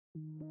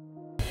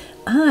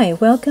Hi,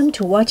 welcome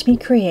to Watch Me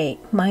Create.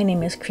 My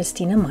name is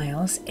Christina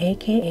Miles,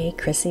 aka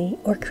Chrissy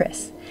or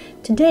Chris.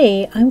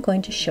 Today I'm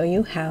going to show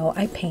you how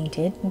I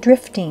painted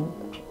drifting.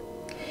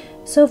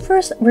 So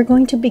first we're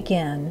going to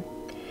begin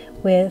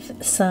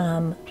with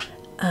some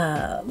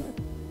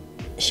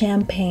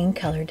champagne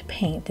colored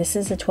paint. This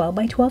is a 12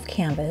 by 12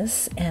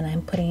 canvas and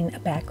I'm putting a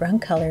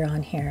background color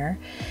on here.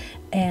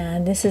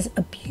 And this is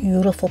a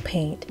beautiful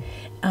paint.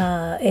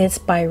 It's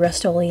by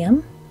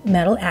Rust-Oleum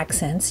Metal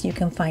Accents. You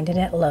can find it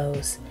at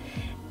Lowe's.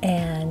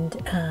 And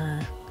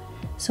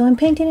so I'm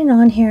painting it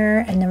on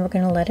here, and then we're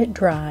going to let it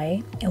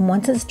dry. And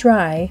once it's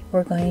dry,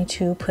 we're going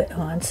to put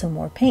on some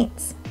more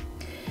paints.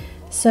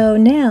 So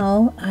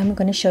now I'm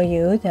going to show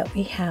you that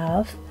we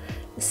have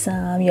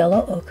some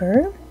yellow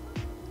ochre,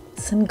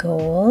 some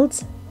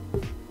golds,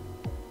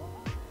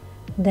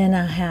 then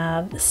I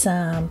have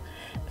some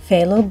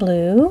phthalo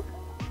blue,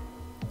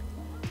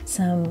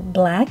 some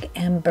black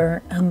and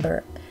burnt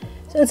umber.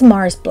 So it's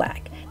Mars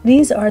black.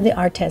 These are the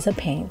Arteza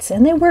Paints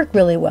and they work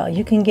really well.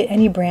 You can get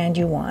any brand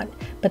you want,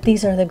 but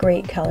these are the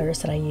great colors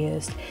that I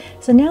used.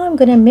 So now I'm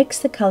going to mix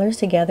the colors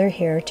together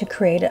here to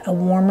create a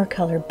warmer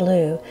color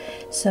blue.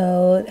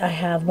 So I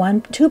have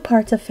two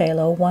parts of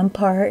phthalo, one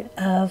part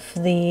of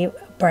the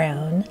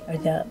brown,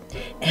 or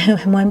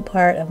and one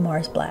part of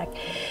Mars black.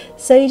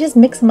 So you just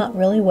mix them up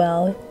really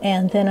well,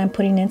 and then I'm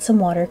putting in some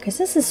water because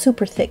this is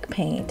super thick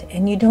paint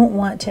and you don't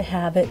want to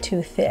have it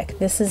too thick.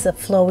 This is a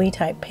flowy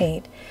type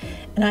paint.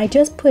 And I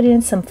just put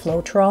in some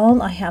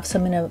Floetrol. I have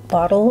some in a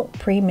bottle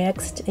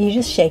pre-mixed. You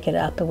just shake it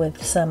up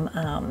with some,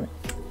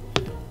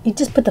 you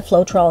just put the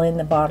Floetrol in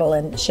the bottle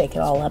and shake it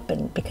all up,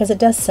 and because it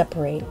does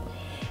separate.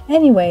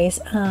 Anyways,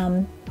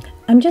 I'm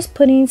just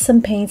putting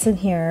some paints in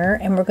here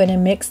and we're going to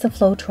mix the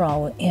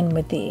Floetrol in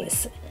with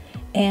these.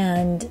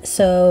 And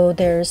so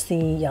there's the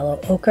yellow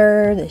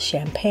ochre, the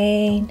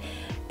champagne,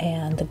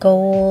 and the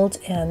gold,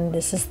 and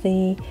this is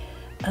the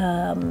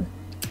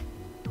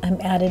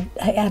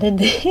I added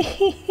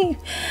the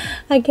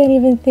I can't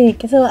even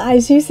think. So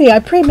as you see, I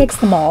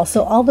pre-mixed them all,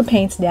 so all the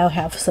paints now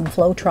have some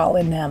Floetrol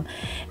in them.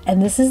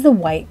 And this is the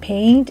white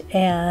paint,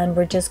 and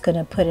we're just going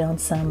to put on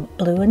some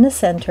blue in the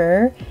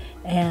center.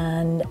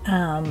 And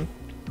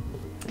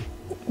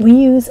we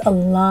use a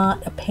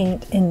lot of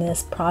paint in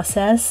this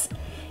process,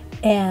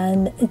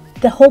 and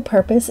the whole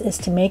purpose is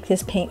to make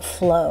this paint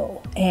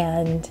flow.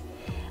 And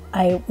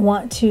I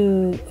wanted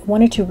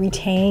to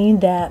retain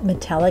that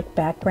metallic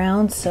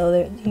background so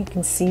that you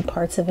can see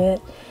parts of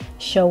it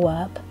show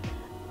up.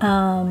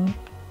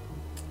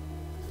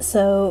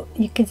 So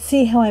you can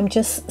see how I'm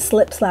just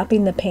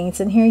slip-slapping the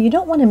paints in here. You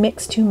don't want to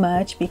mix too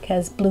much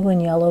because blue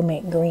and yellow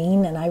make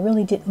green, and I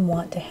really didn't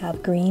want to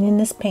have green in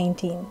this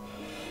painting.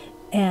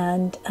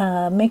 And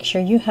make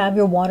sure you have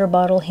your water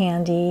bottle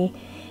handy.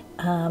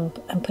 I'm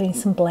putting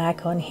some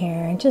black on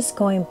here and just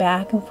going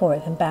back and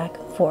forth and back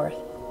and forth.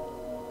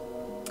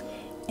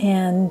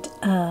 And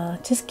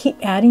just keep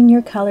adding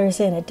your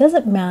colors in. It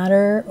doesn't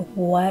matter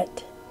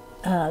what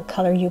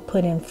color you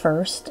put in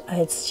first.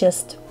 It's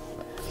just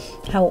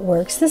how it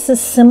works. This is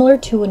similar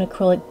to an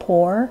acrylic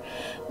pour,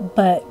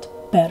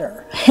 but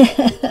better.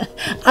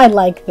 I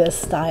like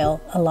this style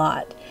a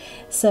lot.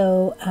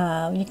 So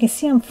you can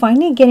see I'm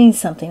finally getting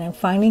something. I'm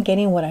finally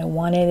getting what I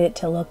wanted it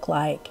to look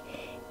like.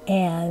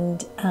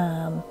 And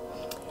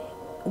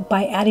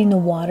by adding the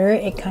water,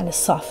 it kind of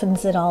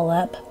softens it all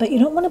up, but you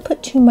don't want to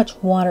put too much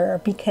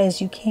water because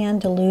you can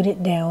dilute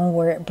it down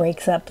where it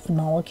breaks up the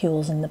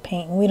molecules in the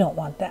paint, and we don't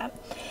want that.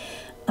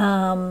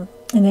 And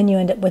then you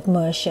end up with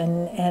mush,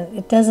 and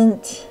it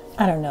doesn't,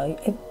 I don't know,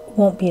 it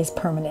won't be as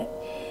permanent.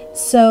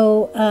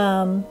 So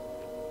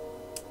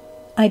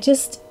I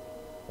just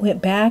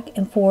went back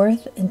and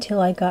forth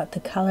until I got the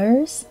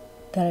colors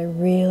that I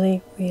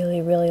really,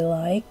 really, really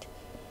liked.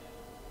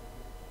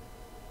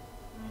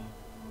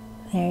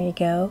 There you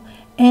go.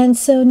 And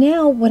so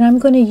now what I'm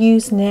going to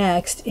use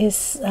next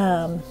is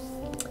I'm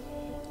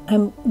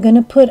going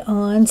to put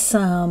on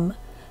some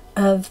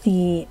of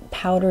the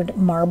powdered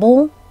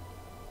marble.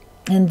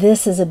 And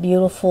this is a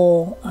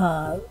beautiful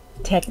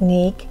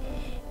technique.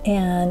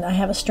 And I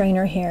have a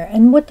strainer here.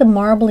 And what the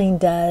marbling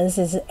does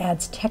is it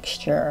adds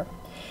texture.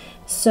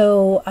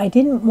 So I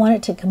didn't want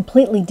it to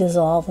completely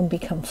dissolve and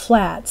become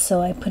flat,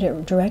 so I put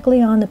it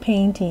directly on the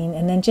painting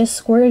and then just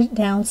squirted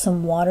down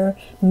some water,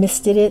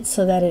 misted it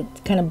so that it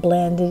kind of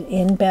blended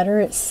in better.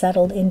 It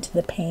settled into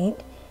the paint,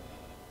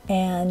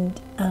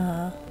 and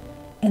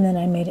then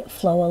I made it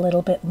flow a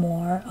little bit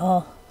more.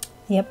 Oh,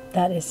 yep,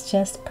 that is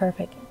just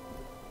perfect.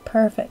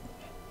 Perfect.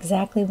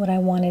 Exactly what I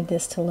wanted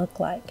this to look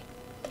like.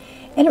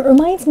 And it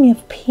reminds me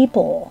of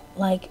people,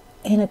 like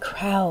in a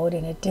crowd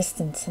in a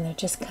distance, and they're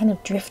just kind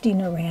of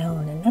drifting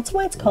around, and that's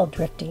why it's called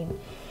drifting.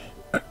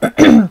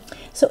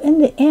 So in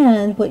the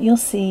end, what you'll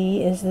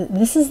see is that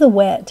this is the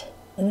wet,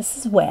 and this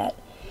is wet,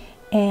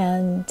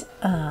 and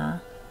the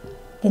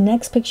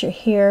next picture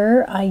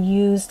here, I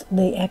used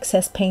the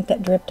excess paint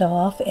that dripped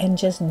off and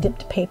just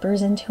dipped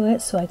papers into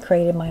it, so I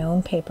created my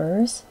own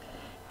papers.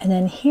 And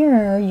then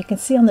here you can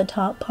see on the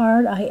top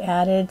part I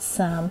added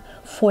some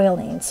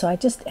foiling, so I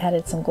just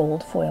added some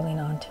gold foiling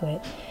onto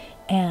it.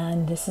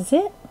 And this is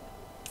it.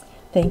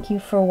 Thank you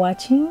for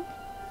watching.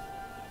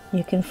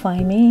 You can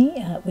find me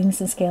at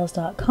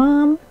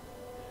wingsnscales.com.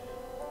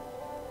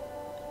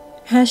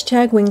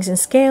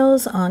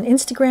 #wingsnscales on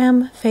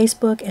Instagram,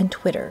 Facebook, and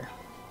Twitter.